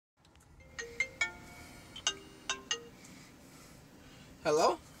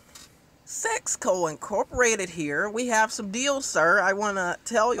Hello? Sexco Incorporated here. We have some deals, sir. I want to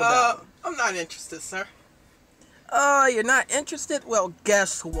tell you about. I'm not interested, sir. You're not interested? Well,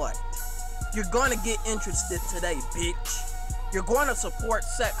 guess what? You're going to get interested today, bitch. You're going to support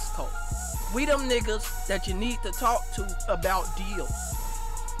Sexco. We them niggas that you need to talk to about deals.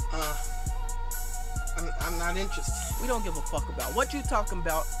 I'm not interested. We don't give a fuck about what you talking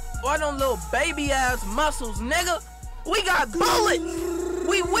about. Or them little baby ass muscles, nigga. We got bullets.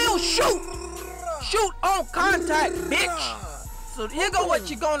 We will shoot. Shoot on contact, bitch. So here go what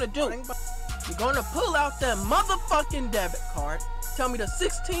you're gonna do. You're gonna pull out that motherfucking debit card. Tell me the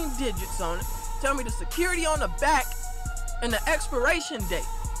 16 digits on it. Tell me the security on the back and the expiration date.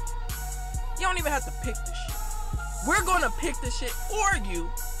 You don't even have to pick this shit. We're gonna pick this shit for you.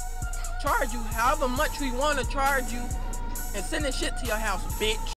 Charge you however much we wanna charge you. And send this shit to your house, bitch.